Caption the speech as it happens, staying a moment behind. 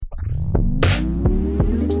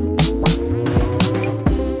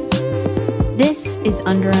This is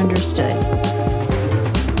Understood.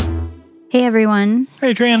 Hey, everyone.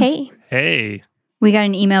 Hey, Tran. Hey. Hey. We got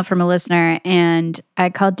an email from a listener, and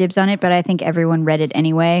I called dibs on it, but I think everyone read it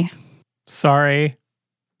anyway. Sorry.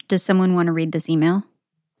 Does someone want to read this email?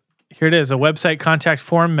 Here it is, a website contact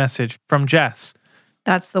form message from Jess.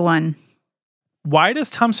 That's the one. Why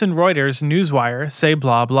does Thomson Reuters Newswire say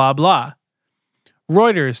blah, blah, blah?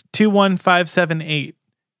 Reuters 21578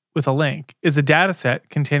 with a link is a dataset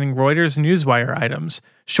containing Reuters Newswire items,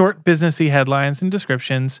 short businessy headlines and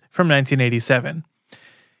descriptions from 1987.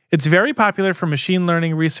 It's very popular for machine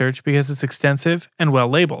learning research because it's extensive and well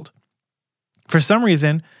labeled. For some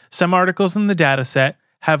reason, some articles in the dataset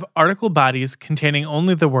have article bodies containing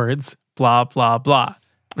only the words blah, blah, blah.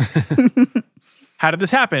 How did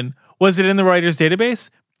this happen? Was it in the Reuters database?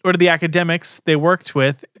 Or did the academics they worked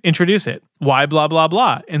with introduce it? Why blah, blah,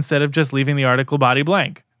 blah, instead of just leaving the article body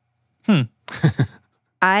blank?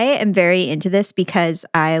 I am very into this because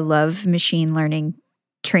I love machine learning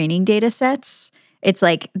training data sets. It's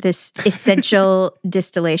like this essential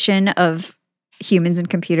distillation of humans and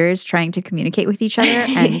computers trying to communicate with each other.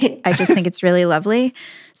 And I just think it's really lovely.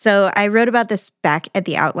 So I wrote about this back at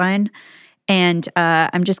the outline. And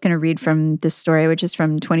I'm just going to read from this story, which is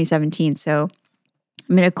from 2017. So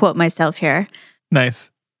I'm going to quote myself here.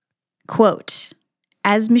 Nice. Quote,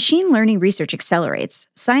 as machine learning research accelerates,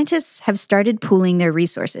 scientists have started pooling their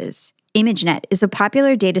resources. ImageNet is a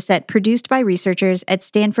popular dataset produced by researchers at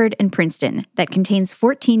Stanford and Princeton that contains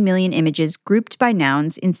 14 million images grouped by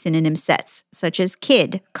nouns in synonym sets, such as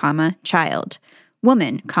kid, child,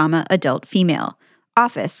 woman, adult female,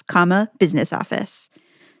 office, business office.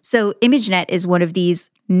 So ImageNet is one of these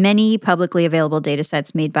many publicly available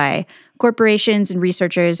datasets made by corporations and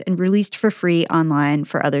researchers and released for free online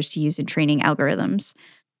for others to use in training algorithms.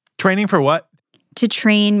 Training for what? To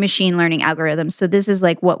train machine learning algorithms. So this is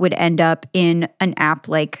like what would end up in an app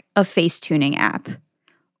like a face tuning app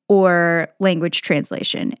or language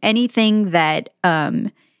translation. Anything that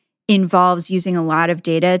involves using a lot of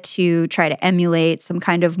data to try to emulate some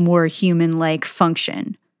kind of more human-like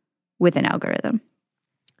function with an algorithm.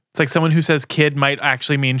 It's like someone who says kid might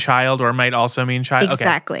actually mean child or might also mean child.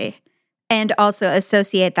 Exactly. Okay. And also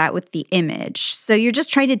associate that with the image. So you're just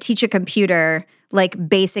trying to teach a computer like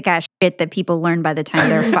basic ass shit that people learn by the time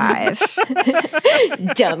they're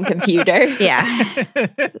 5. Dumb computer. Yeah.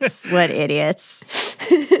 What idiots.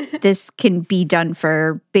 This can be done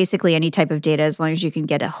for basically any type of data as long as you can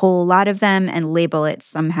get a whole lot of them and label it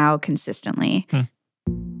somehow consistently.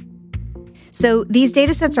 So these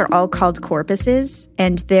data sets are all called corpuses,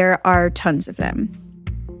 and there are tons of them.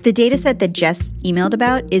 The data set that Jess emailed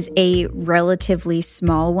about is a relatively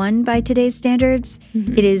small one by today's standards.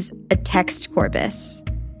 Mm-hmm. It is a text corpus,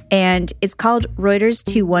 and it's called Reuters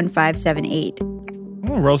 21578.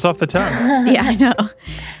 Rolls off the tongue. Yeah, I know.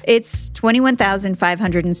 It's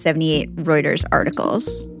 21,578 Reuters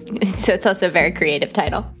articles. So it's also a very creative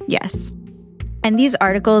title. Yes. And these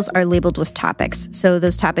articles are labeled with topics. So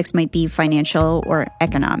those topics might be financial or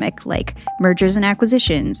economic, like mergers and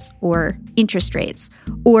acquisitions or interest rates.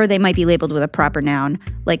 Or they might be labeled with a proper noun,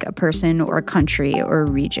 like a person or a country or a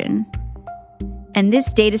region. And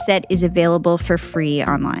this data set is available for free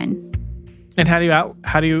online. And how do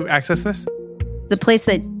you access this? The place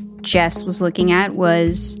that Jess was looking at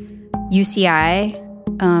was UCI,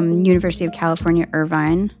 University of California,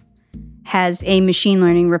 Irvine. Has a machine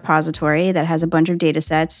learning repository that has a bunch of data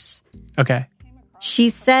sets. Okay. She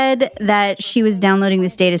said that she was downloading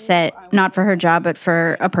this data set not for her job, but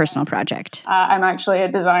for a personal project. I'm actually a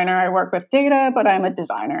designer. I work with data, but I'm a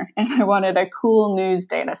designer. And I wanted a cool news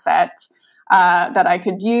data set that I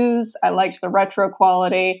could use. I liked the retro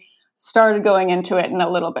quality, started going into it in a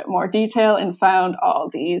little bit more detail and found all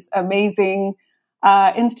these amazing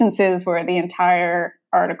instances where the entire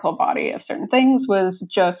article body of certain things was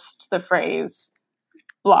just the phrase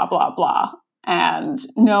blah, blah, blah. And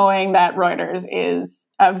knowing that Reuters is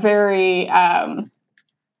a very a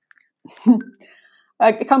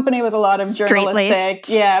company with a lot of straight-laced.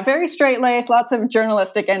 very straight-laced, lots of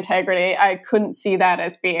journalistic integrity. I couldn't see that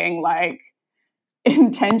as being like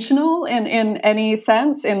intentional in any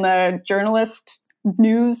sense, in the journalist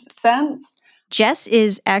news sense. Jess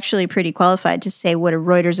is actually pretty qualified to say what a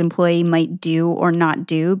Reuters employee might do or not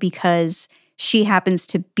do because she happens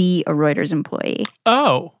to be a Reuters employee.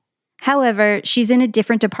 Oh. However, she's in a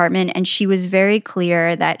different department, and she was very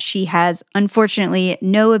clear that she has, unfortunately,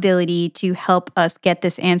 no ability to help us get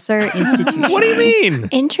this answer institutionally. What do you mean?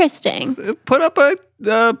 Interesting. Put up a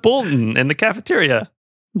bulletin in the cafeteria.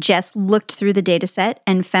 Jess looked through the data set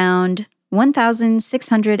and found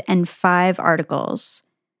 1,605 articles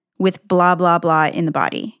with blah, blah, blah in the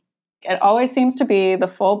body. It always seems to be the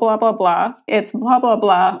full blah, blah, blah. It's blah, blah,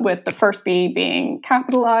 blah with the first B being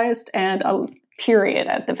capitalized and a period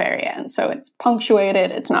at the very end. So it's punctuated.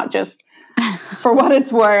 It's not just, for what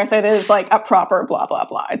it's worth, it is like a proper blah, blah,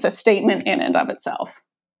 blah. It's a statement in and of itself.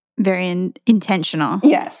 Very intentional.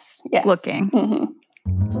 Yes. Looking. Mm-hmm.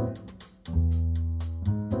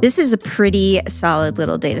 This is a pretty solid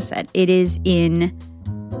little data set. It is in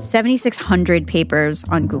 7,600 papers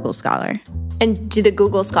on Google Scholar. And do the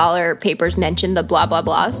Google Scholar papers mention the blah, blah,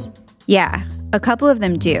 blahs? Yeah, a couple of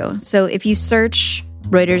them do. So if you search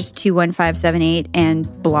Reuters 21578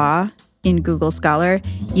 and blah in Google Scholar,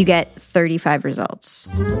 you get 35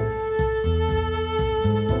 results.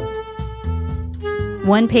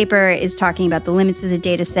 One paper is talking about the limits of the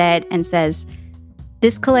data set and says,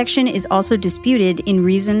 this collection is also disputed in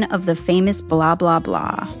reason of the famous blah, blah,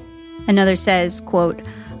 blah. Another says, quote,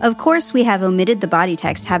 of course we have omitted the body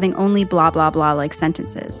text having only blah, blah, blah like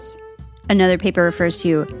sentences. Another paper refers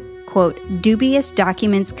to, quote, dubious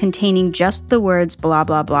documents containing just the words blah,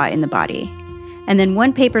 blah, blah in the body. And then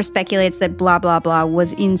one paper speculates that blah, blah, blah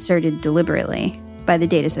was inserted deliberately by the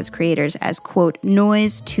dataset's creators as, quote,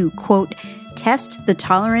 noise to, quote, test the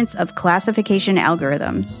tolerance of classification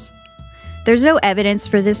algorithms. There's no evidence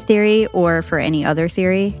for this theory or for any other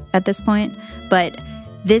theory at this point, but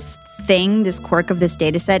this quirk of this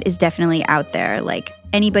data set is definitely out there. Like,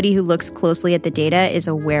 anybody who looks closely at the data is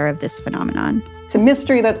aware of this phenomenon. It's a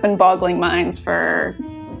mystery that's been boggling minds for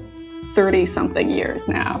 30-something years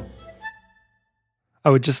now. I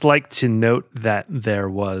would just like to note that there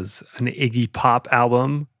was an Iggy Pop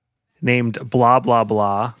album named Blah, Blah,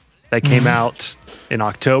 Blah that came out in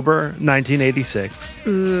October 1986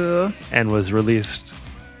 Ooh. and was released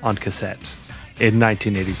on cassette in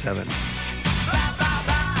 1987.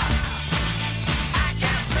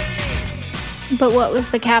 But what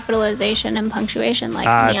was the capitalization and punctuation like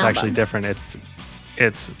in the It's album? actually different.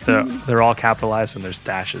 They're all capitalized and there's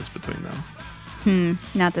dashes between them.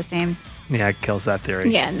 Not the same. Yeah, it kills that theory.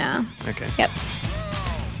 Yeah, no. Okay. Yep.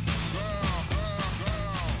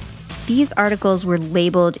 These articles were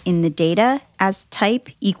labeled in the data as type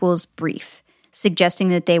equals brief, suggesting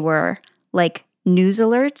that they were like news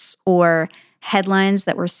alerts or headlines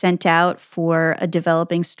that were sent out for a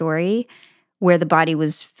developing story where the body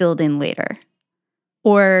was filled in later.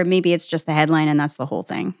 Or maybe it's just the headline and that's the whole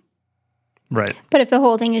thing. Right. But if the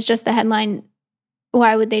whole thing is just the headline,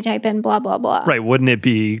 why would they type in blah, blah, blah? Right. Wouldn't it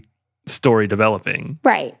be story developing?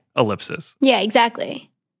 Right. Ellipsis. Yeah, exactly.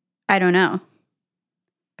 I don't know.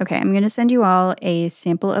 Okay, I'm going to send you all a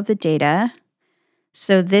sample of the data.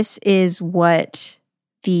 So this is what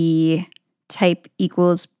the type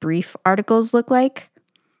equals brief articles look like.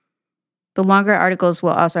 The longer articles will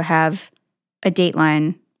also have a date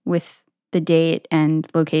line with the date and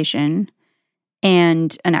location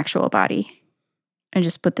and an actual body. I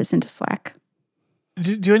just put this into Slack.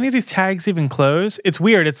 Do any of these tags even close? It's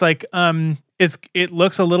weird. It's like it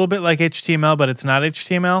looks a little bit like HTML, but it's not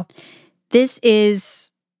HTML. This is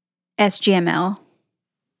SGML.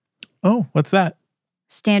 Oh, what's that?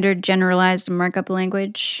 Standard Generalized Markup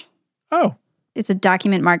Language. Oh, It's a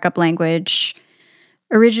document markup language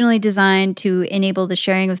originally designed to enable the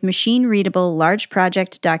sharing of machine-readable large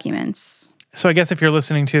project documents. so I guess if you're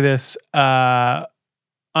listening to this on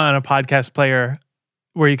a podcast player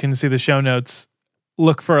where you can see the show notes,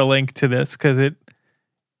 look for a link to this because it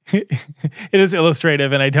is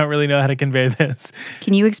illustrative and I don't really know how to convey this.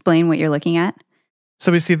 Can you explain what you're looking at?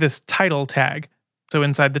 So we see this title tag. So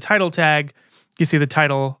inside the title tag, you see the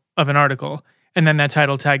title of an article, and then that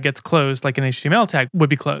title tag gets closed like an HTML tag would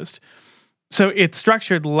be closed. So it's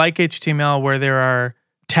structured like HTML where there are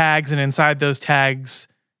tags, and inside those tags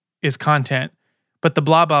is content. But the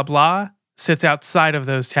blah, blah, blah sits outside of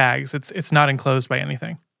those tags. It's not enclosed by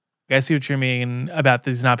anything. I see what you mean about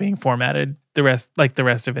these not being formatted. The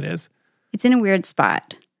rest of it is. It's in a weird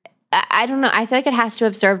spot. I don't know. I feel like it has to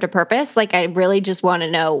have served a purpose. Like, I really just want to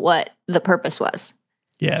know what the purpose was.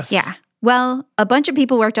 Yes. Yeah. Well, a bunch of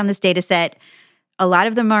people worked on this data set. A lot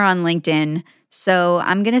of them are on LinkedIn. So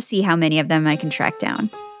I'm going to see how many of them I can track down.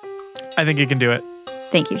 I think you can do it.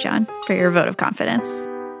 Thank you, John, for your vote of confidence.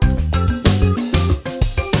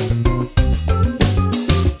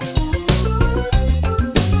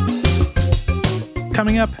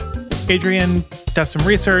 Coming up, Adrian does some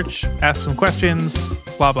research, asks some questions,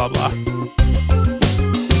 blah, blah, blah.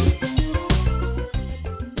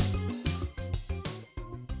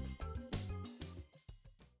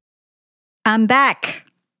 I'm back.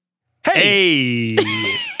 Hey.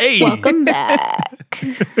 Hey. Welcome back.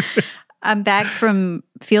 I'm back from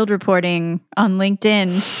field reporting on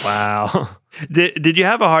LinkedIn. Wow. Did you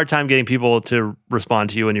have a hard time getting people to respond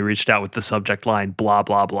to you when you reached out with the subject line, blah,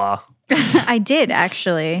 blah, blah? I did,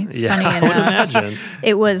 actually. Yeah, Funny I would enough. imagine.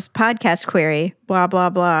 It was podcast query, blah, blah,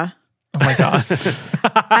 blah. Oh my God.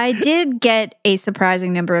 I did get a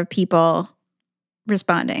surprising number of people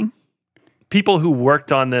responding. People who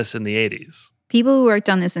worked on this in the 80s. People who worked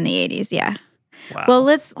on this in the 80s, yeah. Wow. Well,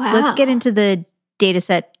 let's Wow. get into the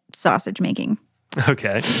dataset sausage making.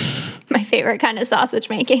 Okay. My favorite kind of sausage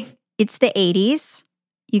making. It's the 80s.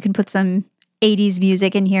 You can put some 80s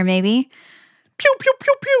music in here, maybe. Pew, pew,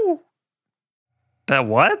 pew, pew. That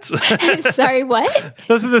what? It's Sorry, what?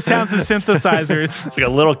 Those are the sounds of synthesizers. like a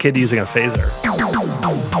little kid using a phaser.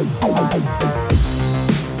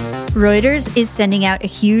 Reuters is sending out a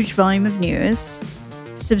huge volume of news.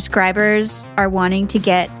 Subscribers are wanting to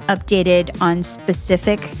get updated on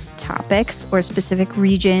specific topics or specific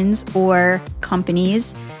regions or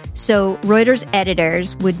companies. So Reuters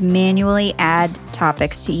editors would manually add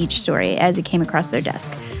topics to each story as it came across their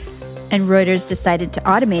desk. And Reuters decided to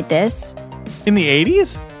automate this. In the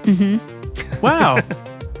 80s? Mm-hmm. Wow.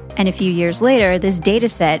 And a few years later, this data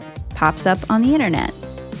set pops up on the internet.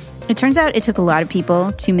 It turns out it took a lot of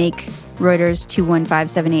people to make Reuters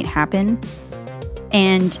 21578 happen.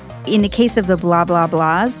 And in the case of the blah, blah,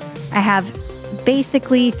 blahs, I have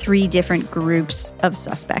basically 3 different groups of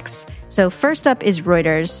suspects. So first up is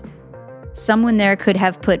Reuters. Someone there could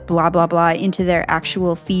have put blah, blah, blah into their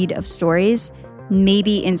actual feed of stories,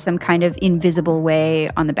 maybe in some kind of invisible way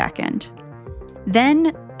on the back end.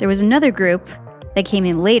 Then there was another group that came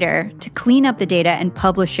in later to clean up the data and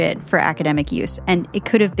publish it for academic use, and it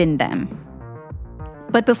could have been them.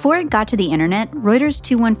 But before it got to the internet, Reuters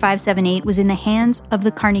 21578 was in the hands of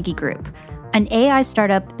the Carnegie Group, an AI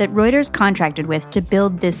startup that Reuters contracted with to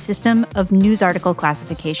build this system of news article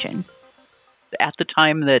classification. At the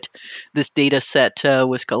time that this data set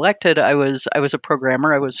was collected, I was a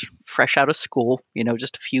programmer. I was fresh out of school,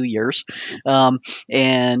 just a few years.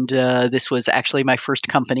 And this was actually my first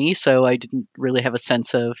company, so I didn't really have a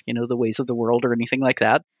sense of, the ways of the world or anything like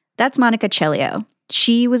that. That's Monica Cellio.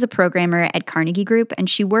 She was a programmer at Carnegie Group, and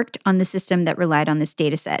she worked on the system that relied on this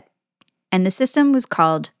data set. And the system was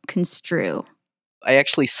called Construe. I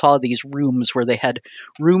actually saw these rooms where they had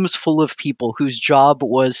rooms full of people whose job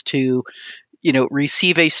was to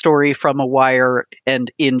receive a story from a wire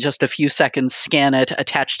and in just a few seconds scan it,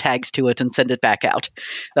 attach tags to it, and send it back out.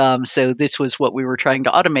 So this was what we were trying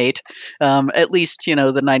to automate, at least, the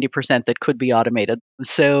 90% that could be automated.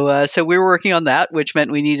 So we were working on that, which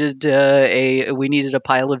meant we needed a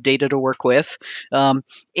pile of data to work with,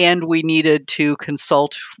 and we needed to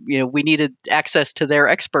consult. We needed access to their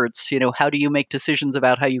experts. How do you make decisions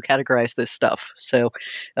about how you categorize this stuff? So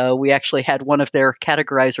we actually had one of their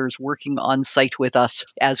categorizers working on site with us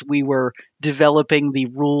as we were developing the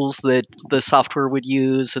rules that the software would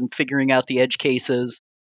use and figuring out the edge cases.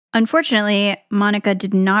 Unfortunately, Monica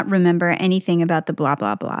did not remember anything about the blah,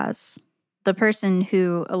 blah, blahs. The person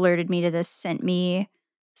who alerted me to this sent me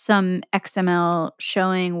some XML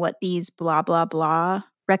showing what these blah, blah, blah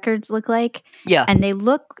records look like. Yeah. And they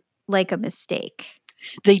look like a mistake.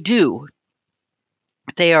 They do.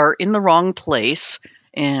 They are in the wrong place.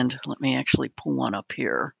 And let me actually pull one up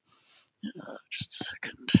here. Just a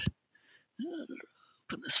second.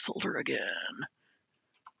 Open this folder again.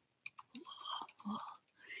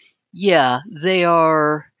 Yeah, they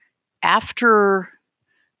are after.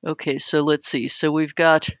 Okay, so let's see. So we've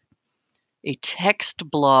got a text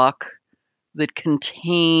block that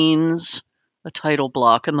contains a title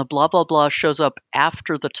block, and the blah, blah, blah shows up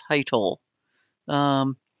after the title. I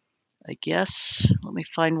guess, let me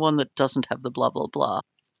find one that doesn't have the blah, blah, blah.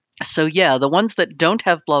 So yeah, the ones that don't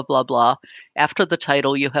have blah, blah, blah, after the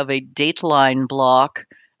title, you have a dateline block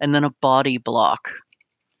and then a body block.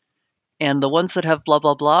 And the ones that have blah,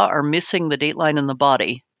 blah, blah are missing the dateline and the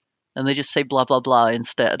body. And they just say blah, blah, blah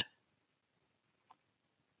instead.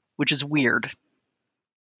 Which is weird.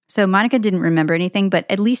 So Monica didn't remember anything, but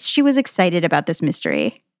at least she was excited about this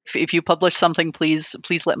mystery. If you publish something, please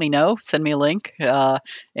let me know. Send me a link.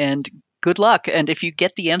 And good luck. And if you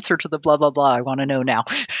get the answer to the blah, blah, blah, I want to know now.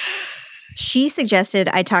 She suggested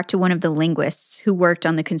I talk to one of the linguists who worked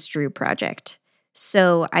on the Construe project.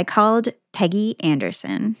 So I called Peggy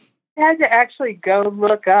Anderson. I had to actually go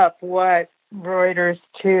look up what Reuters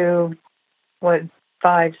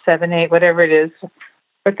 21578, whatever it is,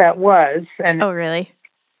 what that was. And Oh, really?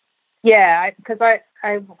 yeah, because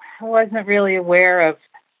I wasn't really aware of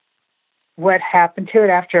what happened to it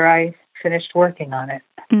after I finished working on it.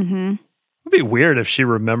 Mm-hmm. It'd be weird if she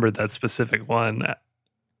remembered that specific one,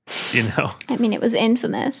 I mean, it was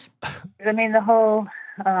infamous. I mean, the whole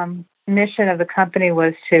mission of the company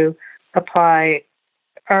was to apply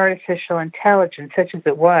artificial intelligence, such as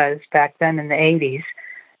it was back then in the 80s,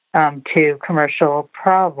 to commercial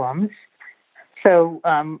problems. So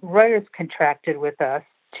Reuters contracted with us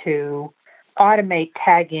to automate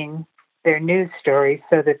tagging their news stories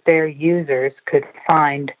so that their users could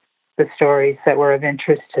find the stories that were of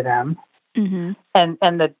interest to them. Mm-hmm.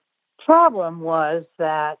 And the problem was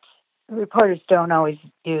that reporters don't always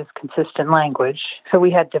use consistent language, so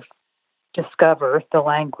we had to discover the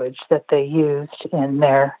language that they used in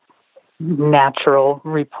their natural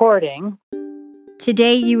reporting.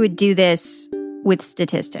 Today, you would do this with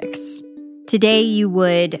statistics. Today, you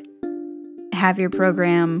would have your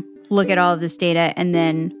program look at all of this data and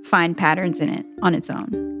then find patterns in it on its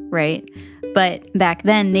own, right? But back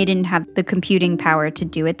then, they didn't have the computing power to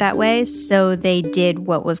do it that way, so they did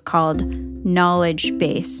what was called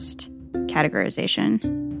knowledge-based categorization.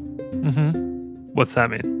 Mm-hmm. What's that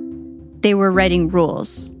mean? They were writing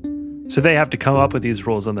rules. So they have to come up with these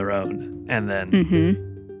rules on their own and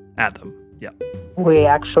then add them. Yeah. We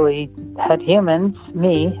actually had humans,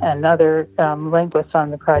 me and other linguists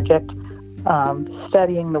on the project,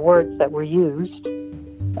 studying the words that were used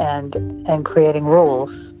and creating rules,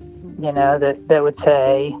 that would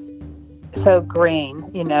say, so grain,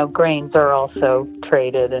 grains are also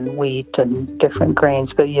traded, and wheat and different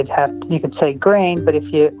grains, but you could say grain, but if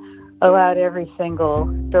you allowed every single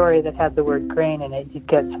story that had the word grain in it, you'd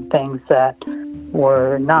get some things that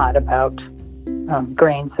were not about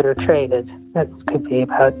grains that are traded. That could be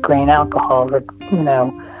about grain alcohol or,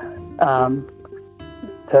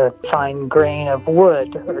 the fine grain of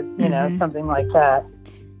wood or, something like that.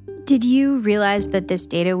 Did you realize that this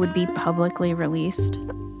data would be publicly released?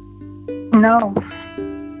 No,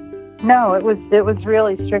 it was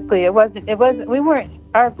really strictly,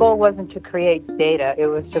 our goal wasn't to create data. It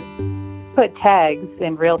was to put tags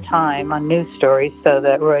in real time on news stories so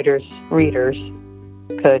that Reuters readers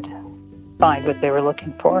could find what they were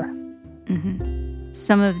looking for. Mm-hmm.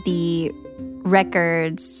 Some of the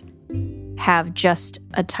records have just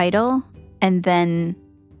a title and then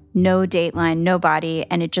no dateline, no body,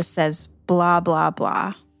 and it just says blah, blah,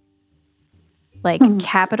 blah. Like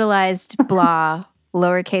capitalized blah,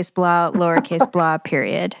 lowercase blah,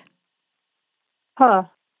 period. Huh.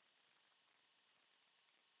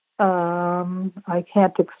 I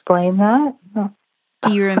can't explain that. No.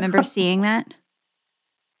 Do you remember seeing that?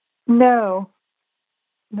 No.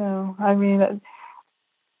 I mean,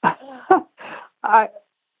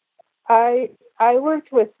 I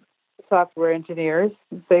worked with software engineers.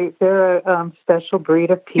 They're a special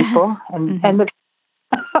breed of people, and and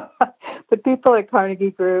the people at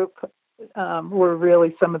Carnegie Group were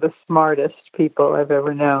really some of the smartest people I've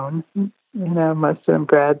ever known. Most of them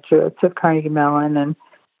graduates of Carnegie Mellon, and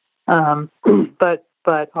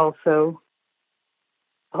but also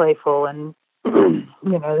playful, and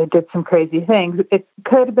they did some crazy things. It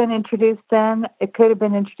could have been introduced then. It could have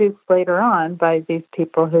been introduced later on by these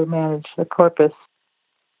people who managed the corpus.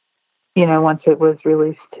 Once it was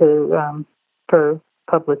released to for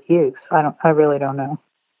public use. I really don't know.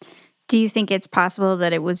 Do you think it's possible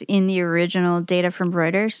that it was in the original data from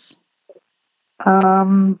Reuters?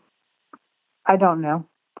 I don't know.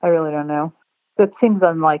 I really don't know. That seems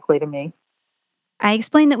unlikely to me. I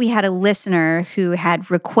explained that we had a listener who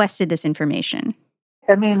had requested this information.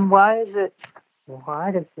 I mean, why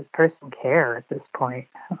does this person care at this point,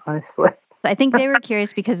 honestly? I think they were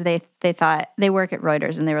curious because they thought they work at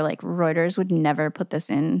Reuters, and they were like, Reuters would never put this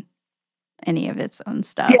in any of its own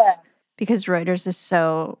stuff. Yeah. Because Reuters is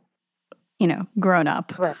so, grown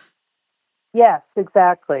up. Right. Yes,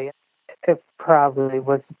 exactly. It probably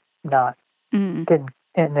was not. Didn't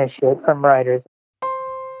initiate from Reuters.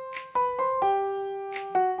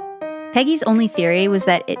 Peggy's only theory was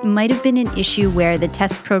that it might have been an issue where the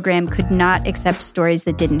test program could not accept stories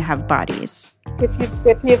that didn't have bodies.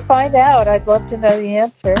 If you find out, I'd love to know the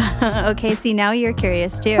answer. Okay, see, now you're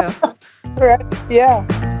curious too. Correct, yeah.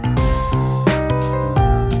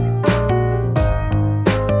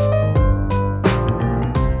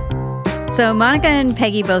 So Monica and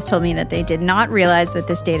Peggy both told me that they did not realize that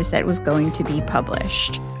this data set was going to be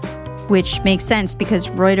published, which makes sense because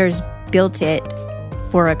Reuters built it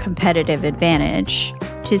for a competitive advantage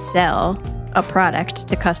to sell a product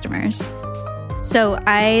to customers. So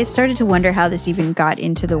I started to wonder how this even got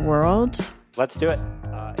into the world. Let's do it.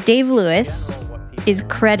 Dave Lewis is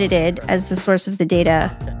credited as the source of the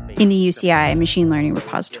data in the UCI machine learning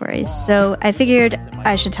repositories. So I figured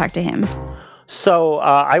I should talk to him. So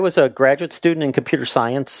I was a graduate student in computer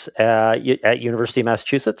science at University of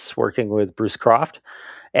Massachusetts, working with Bruce Croft.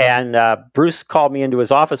 And Bruce called me into his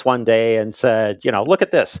office one day and said, look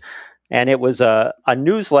at this. And it was a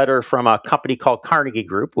newsletter from a company called Carnegie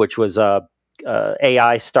Group, which was a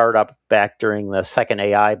AI startup back during the second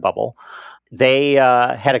AI bubble. They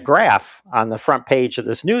had a graph on the front page of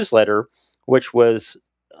this newsletter, which was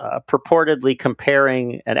purportedly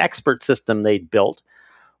comparing an expert system they'd built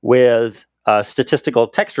with statistical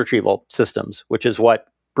text retrieval systems, which is what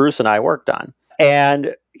Bruce and I worked on.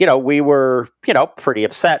 And, we were, pretty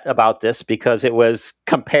upset about this because it was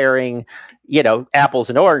comparing, apples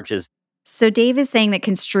and oranges. So Dave is saying that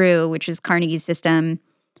Construe, which is Carnegie's system,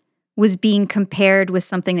 was being compared with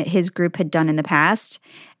something that his group had done in the past.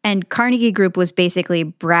 And Carnegie Group was basically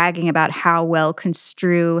bragging about how well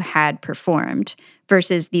Construe had performed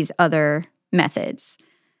versus these other methods.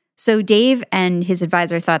 So Dave and his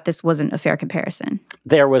advisor thought this wasn't a fair comparison.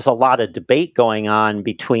 There was a lot of debate going on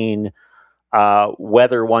between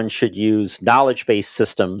whether one should use knowledge-based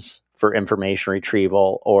systems for information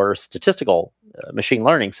retrieval or statistical machine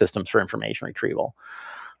learning systems for information retrieval.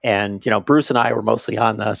 And, Bruce and I were mostly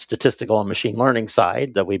on the statistical and machine learning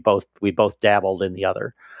side, that we both dabbled in the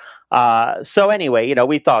other. So anyway,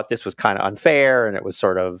 we thought this was kind of unfair, and it was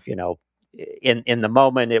sort of, in the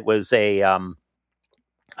moment, it was a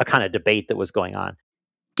kind of debate that was going on.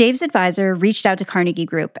 Dave's advisor reached out to Carnegie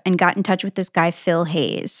Group and got in touch with this guy, Phil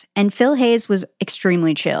Hayes. And Phil Hayes was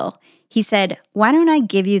extremely chill. He said, "Why don't I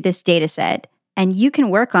give you this data set and you can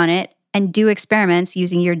work on it and do experiments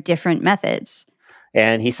using your different methods?"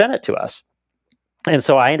 And he sent it to us. And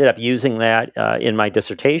so I ended up using that in my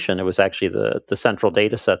dissertation. It was actually the central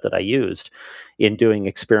data set that I used in doing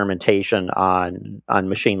experimentation on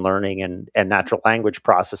machine learning and natural language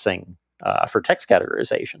processing for text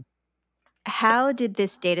categorization. How did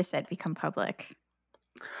this data set become public?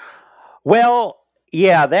 Well,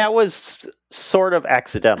 yeah, that was sort of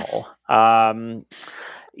accidental. I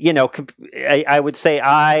would say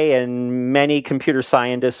I and many computer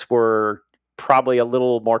scientists were probably a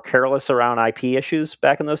little more careless around IP issues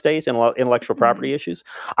back in those days, intellectual property issues.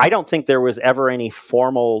 I don't think there was ever any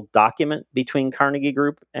formal document between Carnegie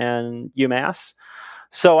Group and UMass.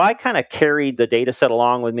 So I kind of carried the data set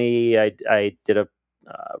along with me. I did a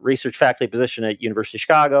research faculty position at University of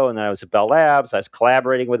Chicago, and then I was at Bell Labs. I was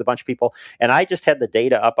collaborating with a bunch of people, and I just had the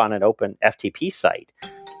data up on an open FTP site.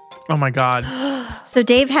 Oh my God. So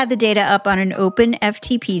Dave had the data up on an open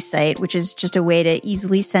FTP site, which is just a way to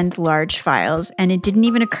easily send large files, and it didn't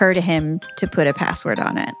even occur to him to put a password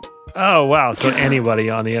on it. Oh, wow. So anybody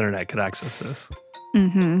on the internet could access this.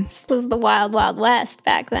 Mm-hmm. This was the wild, wild west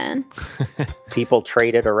back then. People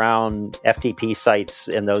traded around FTP sites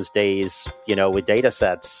in those days, with data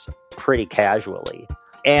sets pretty casually.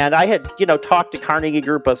 And I had, talked to Carnegie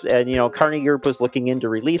Group, and, Carnegie Group was looking into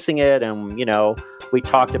releasing it. And, we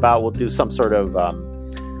talked about we'll do some sort of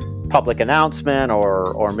public announcement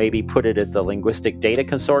or maybe put it at the Linguistic Data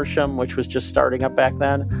Consortium, which was just starting up back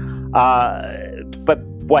then. But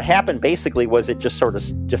what happened basically was it just sort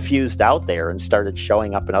of diffused out there and started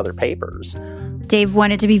showing up in other papers. Dave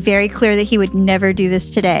wanted to be very clear that he would never do this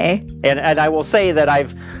today. And I will say that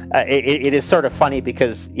it is sort of funny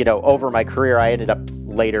because, over my career, I ended up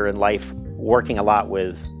later in life working a lot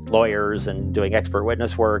with lawyers and doing expert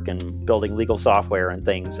witness work and building legal software and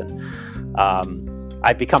things. And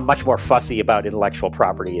I've become much more fussy about intellectual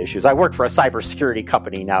property issues. I work for a cybersecurity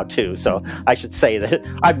company now, too. So I should say that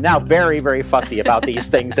I'm now very, very fussy about these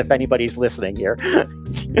things if anybody's listening here.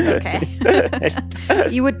 Okay.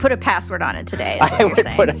 You would put a password on it today, is what you're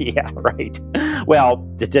saying. Yeah, right. Well,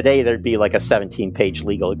 today there'd be like a 17-page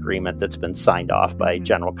legal agreement that's been signed off by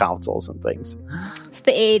general counsels and things. It's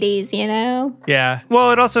the 80s, Yeah.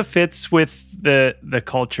 Well, it also fits with the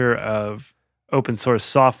culture of open source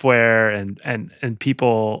software and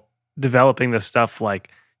people developing this stuff, like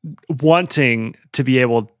wanting to be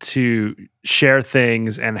able to share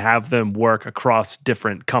things and have them work across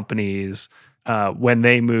different companies when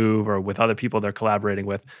they move or with other people they're collaborating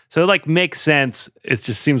with. So it makes sense. It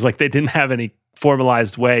just seems like they didn't have any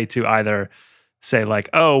formalized way to either say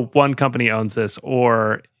one company owns this,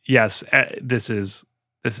 or yes, this is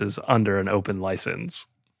under an open license.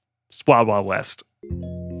 It's Wild Wild West.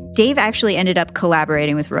 Dave actually ended up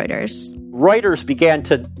collaborating with Reuters. Reuters began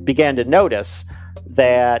to notice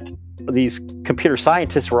that these computer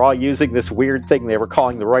scientists were all using this weird thing they were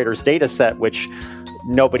calling the Reuters data set, which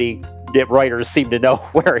nobody at Reuters seemed to know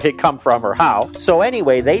where it had come from or how. So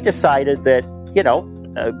anyway, they decided that,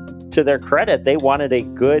 to their credit, they wanted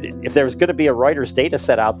if there was going to be a Reuters data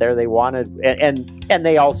set out there, they wanted, and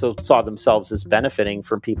they also saw themselves as benefiting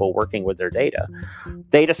from people working with their data.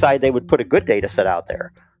 They decided they would put a good data set out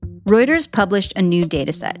there. Reuters published a new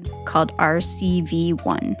dataset called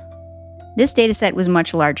RCV1. This dataset was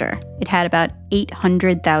much larger. It had about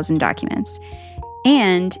 800,000 documents.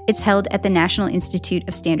 And it's held at the National Institute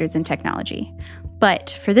of Standards and Technology.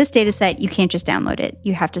 But for this dataset, you can't just download it.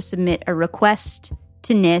 You have to submit a request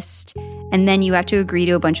to NIST, and then you have to agree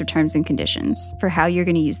to a bunch of terms and conditions for how you're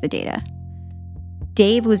going to use the data.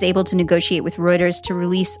 Dave was able to negotiate with Reuters to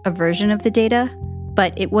release a version of the data,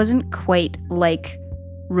 but it wasn't quite like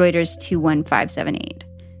Reuters 21578.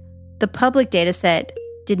 The public dataset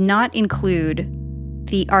did not include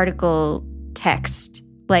the article text,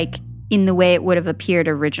 like in the way it would have appeared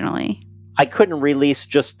originally. I couldn't release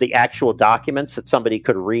just the actual documents that somebody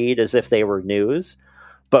could read as if they were news,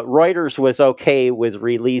 but Reuters was okay with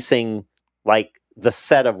releasing like the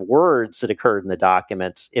set of words that occurred in the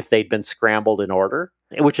documents if they'd been scrambled in order,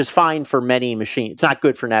 which is fine for many machine. It's not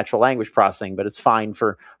good for natural language processing, but it's fine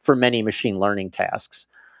for many machine learning tasks.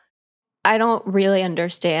 I don't really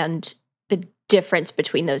understand the difference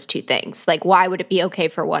between those two things. Like, why would it be okay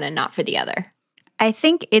for one and not for the other? I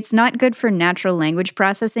think it's not good for natural language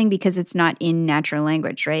processing because it's not in natural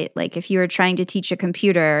language, right? Like if you were trying to teach a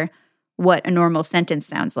computer what a normal sentence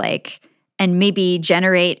sounds like and maybe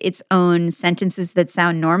generate its own sentences that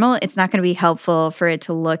sound normal, it's not going to be helpful for it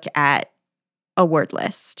to look at a word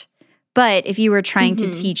list. But if you were trying to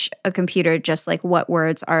teach a computer just like what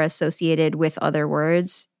words are associated with other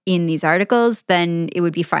words in these articles, then it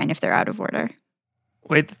would be fine if they're out of order.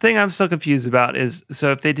 Wait, the thing I'm still confused about is,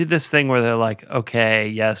 so if they did this thing where they're like, okay,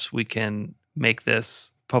 yes, we can make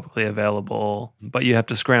this publicly available, but you have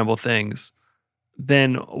to scramble things,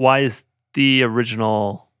 then why is the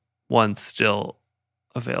original one still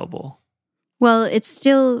available? Well, it's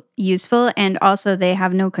still useful, and also they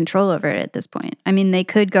have no control over it at this point. I mean, they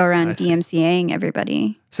could go around DMCAing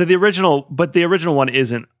everybody. So the original one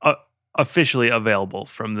isn't officially available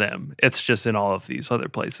from them. It's just in all of these other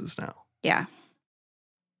places now. Yeah.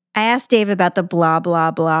 I asked Dave about the blah,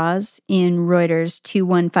 blah, blahs in Reuters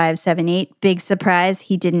 21578. Big surprise,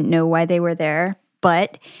 he didn't know why they were there,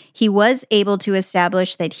 but he was able to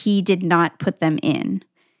establish that he did not put them in.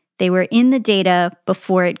 They were in the data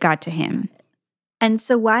before it got to him. And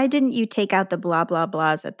so why didn't you take out the blah, blah,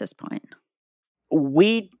 blahs at this point?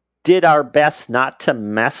 We did our best not to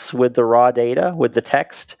mess with the raw data, with the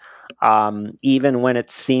text, even when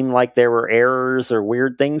it seemed like there were errors or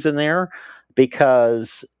weird things in there,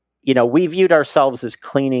 because we viewed ourselves as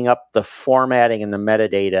cleaning up the formatting and the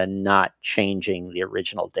metadata, not changing the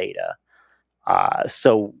original data.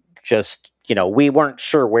 So just, we weren't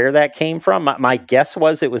sure where that came from. My guess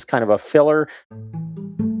was it was kind of a filler.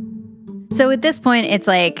 So at this point, it's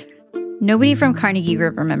like nobody from Carnegie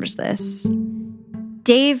Group remembers this.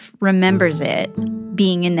 Dave remembers it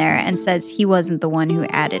being in there and says he wasn't the one who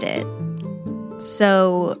added it.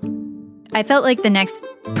 So I felt like the next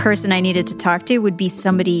person I needed to talk to would be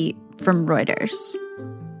somebody from Reuters.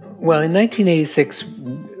 Well, in 1986,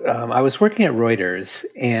 I was working at Reuters,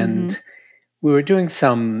 and we were doing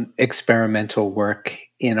some experimental work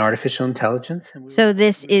in artificial intelligence. So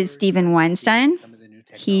this is Stephen Weinstein.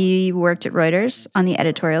 He worked at Reuters on the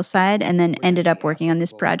editorial side and then ended up working on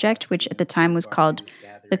this project, which at the time was called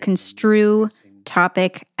the Construe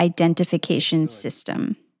Topic Identification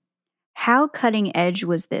System. How cutting edge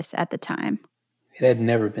was this at the time? It had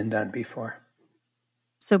never been done before.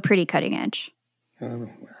 So pretty cutting edge. I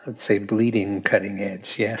would say bleeding cutting edge,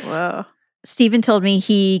 yes. Whoa. Stephen told me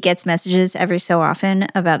he gets messages every so often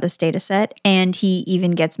about this data set, and he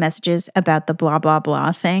even gets messages about the blah, blah,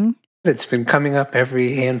 blah thing. It's been coming up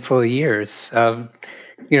every handful of years,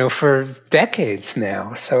 for decades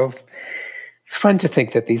now. So it's fun to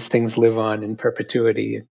think that these things live on in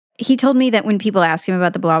perpetuity. He told me that when people ask him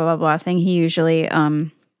about the blah, blah, blah thing, he usually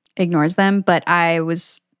ignores them. But I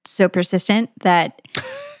was so persistent that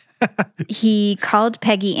he called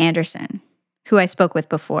Peggy Anderson, who I spoke with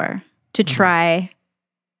before, to try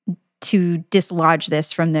to dislodge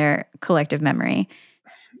this from their collective memory.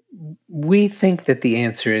 We think that the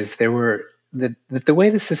answer is that the way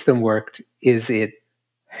the system worked is it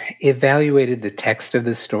evaluated the text of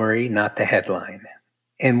the story, not the headline.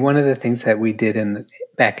 And one of the things that we did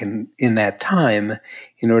back in that time,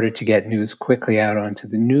 in order to get news quickly out onto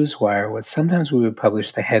the newswire, was sometimes we would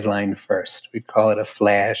publish the headline first. We'd call it a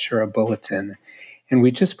flash or a bulletin, and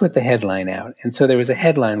we just put the headline out. And so there was a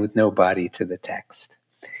headline with no body to the text.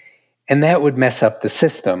 And that would mess up the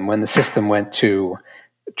system when the system went to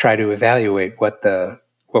try to evaluate what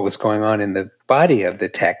was going on in the body of the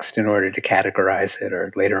text in order to categorize it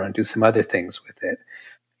or later on do some other things with it.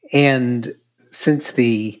 And since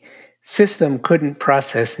the system couldn't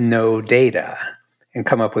process no data and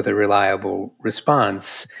come up with a reliable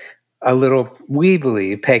response, we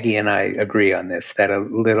believe, Peggy and I agree on this, that a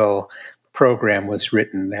little program was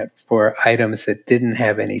written that for items that didn't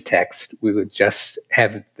have any text, we would just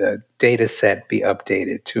have the data set be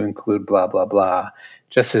updated to include blah, blah, blah,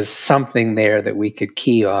 just as something there that we could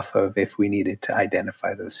key off of if we needed to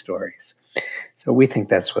identify those stories. So we think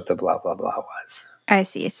that's what the blah, blah, blah was. I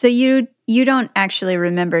see. So you don't actually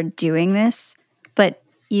remember doing this, but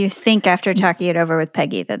you think after talking it over with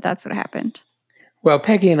Peggy that that's what happened. Well,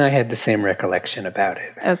 Peggy and I had the same recollection about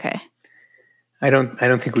it. Okay. I don't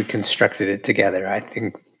think we constructed it together. I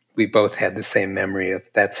think we both had the same memory of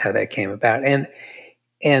that's how that came about.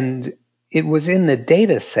 And it was in the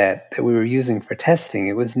data set that we were using for testing.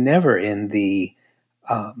 It was never in the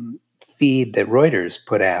feed that Reuters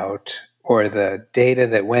put out or the data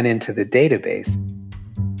that went into the database.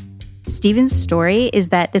 Stephen's story is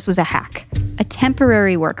that this was a hack, a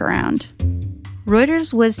temporary workaround.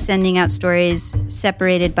 Reuters was sending out stories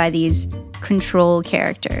separated by these control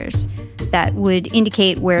characters that would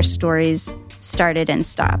indicate where stories started and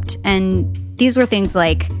stopped. And these were things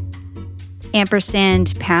like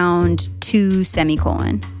ampersand, pound, 2,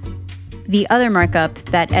 semicolon. The other markup,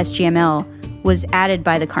 that SGML, was added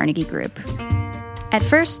by the Carnegie Group. At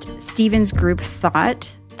first, Stephen's group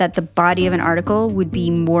thought that the body of an article would be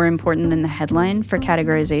more important than the headline for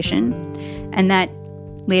categorization, and that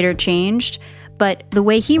later changed. But the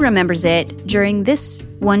way he remembers it, during this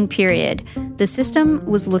one period, the system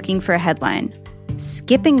was looking for a headline,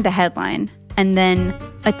 skipping the headline, and then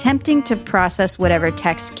attempting to process whatever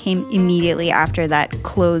text came immediately after that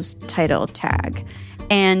closed title tag.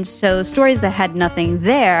 And so stories that had nothing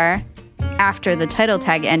there after the title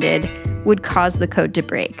tag ended would cause the code to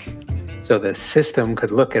break. So the system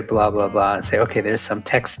could look at blah, blah, blah and say, okay, there's some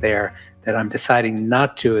text there that I'm deciding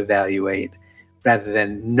not to evaluate, rather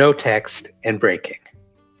than no text and breaking.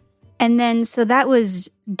 And then, so that was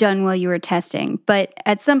done while you were testing, but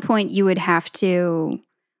at some point you would have to,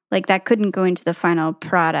 like, that couldn't go into the final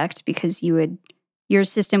product because your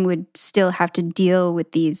system would still have to deal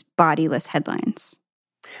with these bodiless headlines.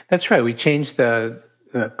 That's right. We changed the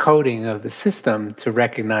coding of the system to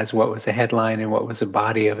recognize what was a headline and what was a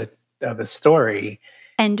body of a story.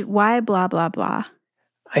 And why blah, blah, blah?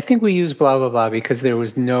 I think we used blah, blah, blah because there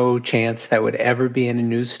was no chance that would ever be in a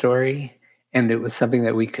news story. And it was something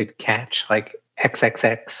that we could catch, like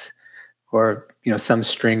XXX or, some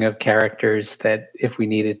string of characters that if we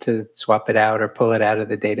needed to swap it out or pull it out of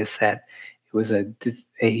the data set, it was a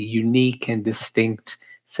unique and distinct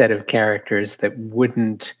set of characters that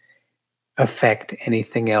wouldn't affect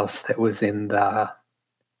anything else that was in the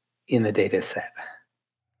data set.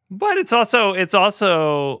 But it's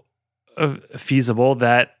also feasible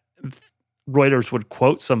that Reuters would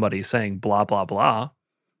quote somebody saying blah, blah, blah.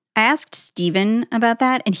 I asked Stephen about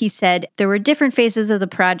that, and he said there were different phases of the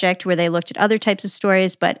project where they looked at other types of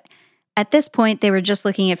stories, but at this point, they were just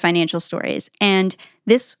looking at financial stories. And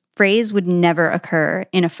this phrase would never occur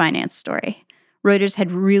in a finance story. Reuters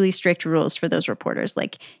had really strict rules for those reporters.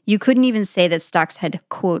 Like, you couldn't even say that stocks had,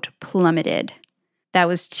 quote, plummeted. That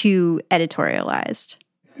was too editorialized.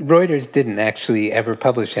 Reuters didn't actually ever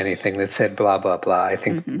publish anything that said blah, blah, blah. I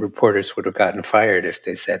think reporters would have gotten fired if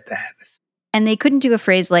they said that. And they couldn't do a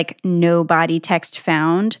phrase like no body text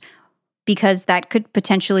found because that could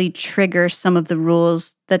potentially trigger some of the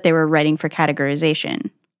rules that they were writing for categorization.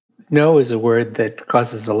 No is a word that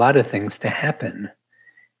causes a lot of things to happen.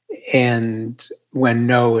 And when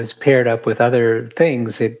no is paired up with other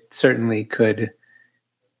things, it certainly could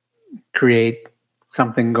create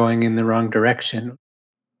something going in the wrong direction.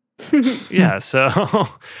 Yeah, so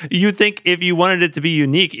you'd think if you wanted it to be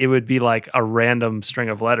unique, it would be like a random string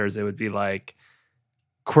of letters. It would be like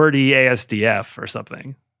QWERTY ASDF or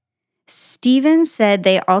something. Stephen said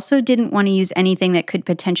they also didn't want to use anything that could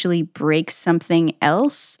potentially break something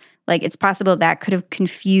else. Like, it's possible that could have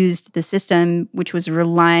confused the system, which was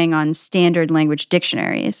relying on standard language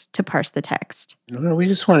dictionaries to parse the text. No, we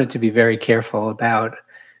just wanted to be very careful about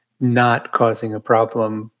not causing a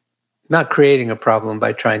problem, not creating a problem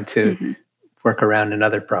by trying to work around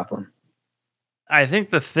another problem. I think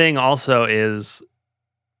the thing also is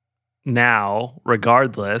now,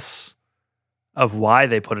 regardless of why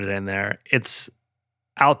they put it in there, it's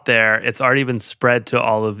out there. It's already been spread to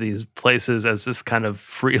all of these places as this kind of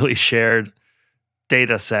freely shared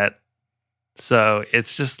data set. So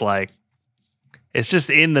it's just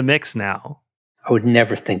in the mix now. I would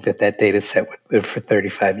never think that data set would live for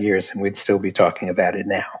 35 years and we'd still be talking about it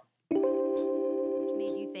now.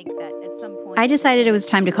 I decided it was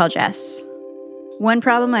time to call Jess. One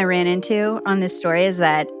problem I ran into on this story is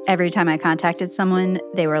that every time I contacted someone,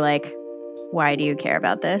 they were like, why do you care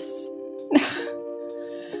about this?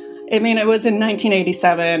 I mean, it was in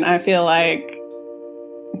 1987. I feel like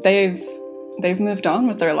they've they've moved on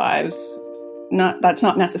with their lives. That's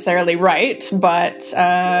not necessarily right, but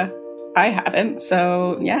I haven't.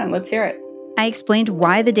 So yeah, let's hear it. I explained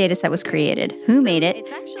why the dataset was created, who made it,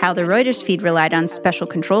 how the Reuters feed relied on special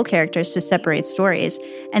control characters to separate stories,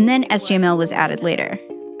 and then SGML was added later.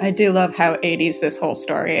 I do love how 80s this whole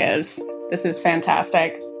story is. This is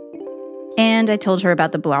fantastic. And I told her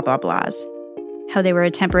about the blah blah blahs, how they were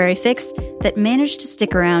a temporary fix that managed to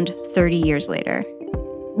stick around 30 years later.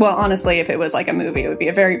 Well, honestly, if it was like a movie, it would be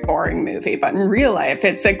a very boring movie. But in real life,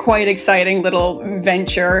 it's a quite exciting little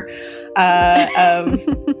venture of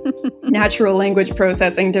natural language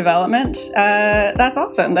processing development. That's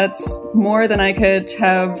awesome. That's more than I could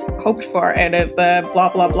have hoped for out of the blah,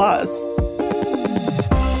 blah, blahs.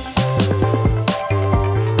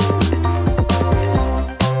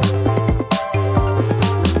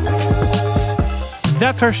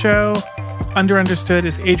 That's our show. Under Understood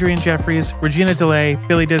is Adrian Jeffries, Regina DeLay,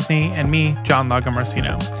 Billy Disney, and me, John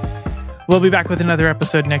Lagomarsino. We'll be back with another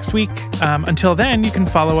episode next week. Until then, you can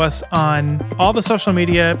follow us on all the social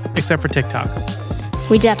media except for TikTok.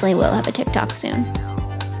 We definitely will have a TikTok soon.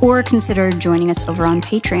 Or consider joining us over on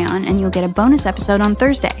Patreon, and you'll get a bonus episode on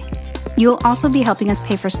Thursday. You'll also be helping us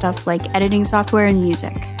pay for stuff like editing software and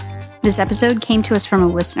music. This episode came to us from a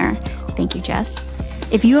listener. Thank you, Jess.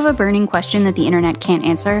 If you have a burning question that the internet can't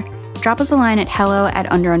answer, drop us a line at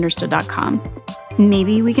hello@underunderstood.com.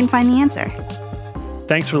 Maybe we can find the answer.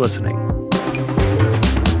 Thanks for listening.